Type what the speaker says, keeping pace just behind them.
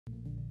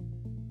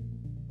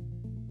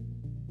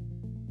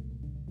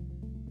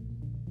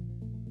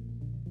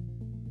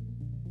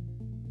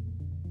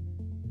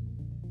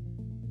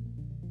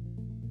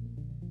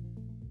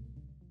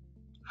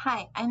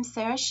Hi, I'm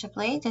Sarah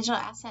Shipley, Digital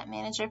Asset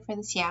Manager for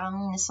the Seattle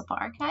Municipal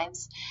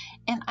Archives,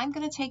 and I'm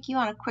going to take you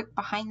on a quick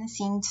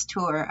behind-the-scenes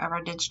tour of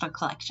our digital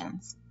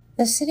collections.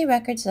 The city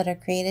records that are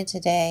created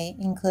today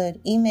include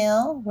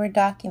email, Word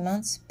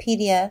documents,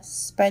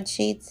 PDFs,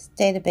 spreadsheets,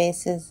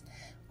 databases,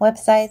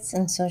 websites,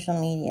 and social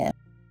media.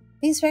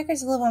 These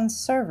records live on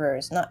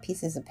servers, not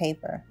pieces of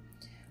paper.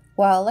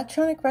 While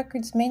electronic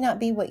records may not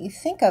be what you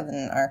think of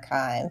in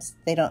archives,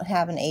 they don't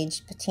have an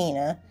aged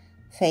patina,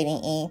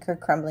 fading ink, or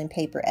crumbling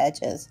paper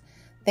edges.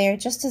 They are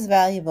just as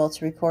valuable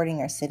to recording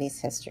our city's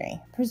history.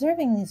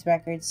 Preserving these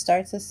records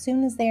starts as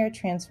soon as they are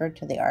transferred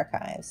to the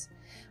archives.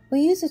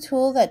 We use a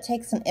tool that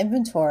takes an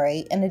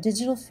inventory and a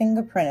digital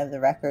fingerprint of the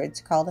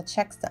records called a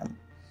checksum.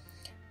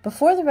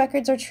 Before the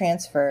records are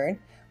transferred,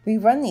 we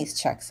run these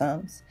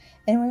checksums,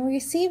 and when we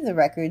receive the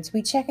records,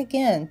 we check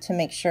again to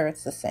make sure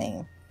it's the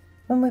same.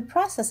 When we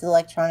process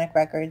electronic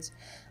records,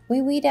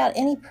 we weed out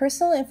any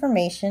personal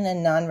information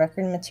and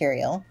non-record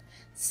material,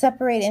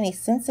 separate any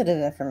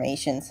sensitive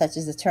information such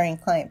as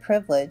attorney-client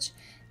privilege,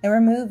 and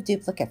remove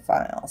duplicate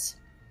files.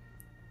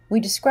 We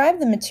describe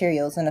the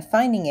materials in a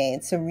finding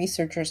aid so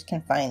researchers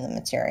can find the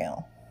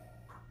material.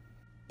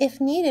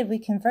 If needed, we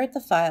convert the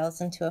files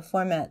into a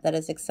format that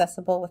is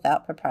accessible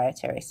without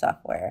proprietary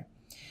software.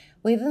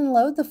 We then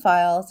load the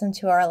files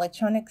into our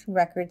electronic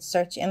records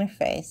search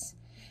interface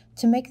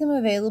to make them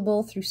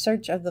available through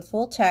search of the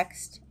full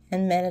text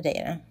and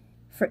metadata.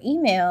 For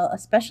email, a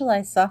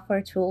specialized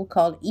software tool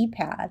called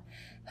ePad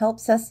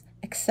helps us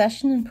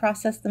accession and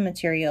process the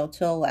material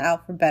to allow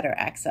for better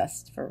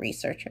access for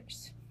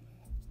researchers.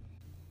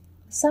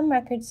 Some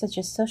records, such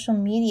as social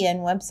media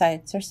and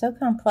websites, are so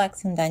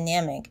complex and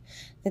dynamic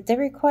that they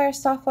require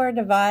software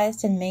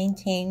devised and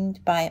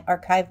maintained by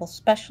archival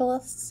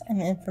specialists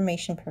and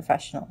information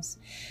professionals.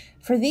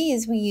 For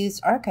these, we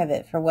use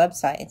Archive.it for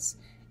websites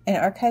and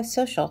Archive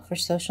Social for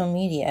social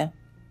media.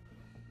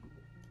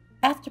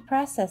 After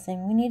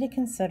processing, we need to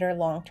consider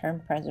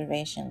long-term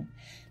preservation.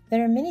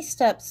 There are many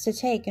steps to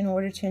take in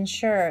order to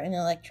ensure an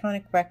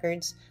electronic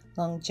record's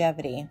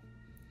longevity.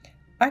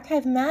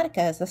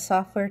 Archivematica is a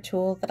software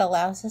tool that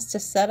allows us to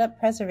set up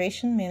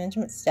preservation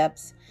management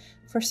steps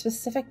for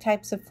specific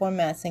types of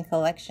formats and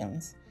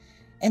collections.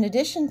 In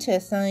addition to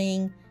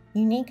assigning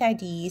unique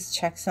IDs,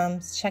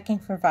 checksums, checking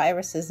for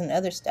viruses, and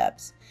other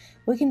steps,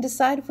 we can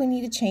decide if we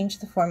need to change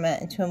the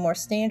format into a more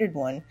standard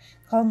one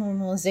called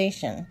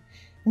normalization,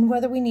 and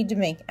whether we need to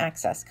make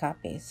access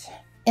copies.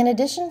 In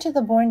addition to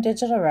the born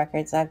digital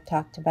records I've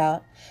talked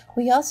about,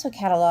 we also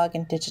catalog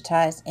and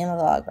digitize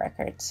analog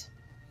records.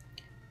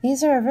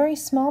 These are a very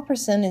small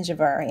percentage of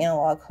our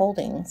analog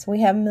holdings.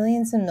 We have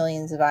millions and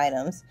millions of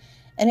items,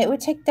 and it would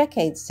take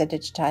decades to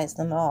digitize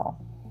them all.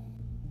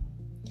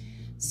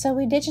 So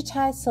we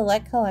digitize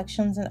select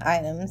collections and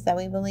items that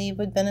we believe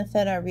would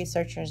benefit our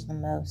researchers the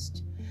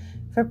most.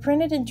 For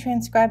printed and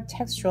transcribed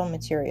textual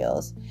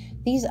materials,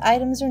 these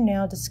items are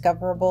now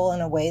discoverable in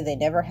a way they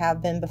never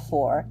have been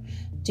before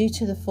due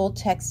to the full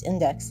text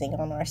indexing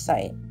on our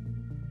site.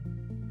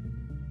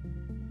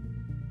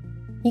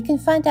 You can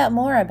find out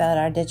more about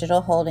our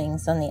digital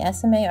holdings on the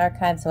SMA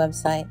Archives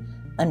website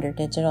under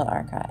Digital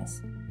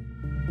Archives.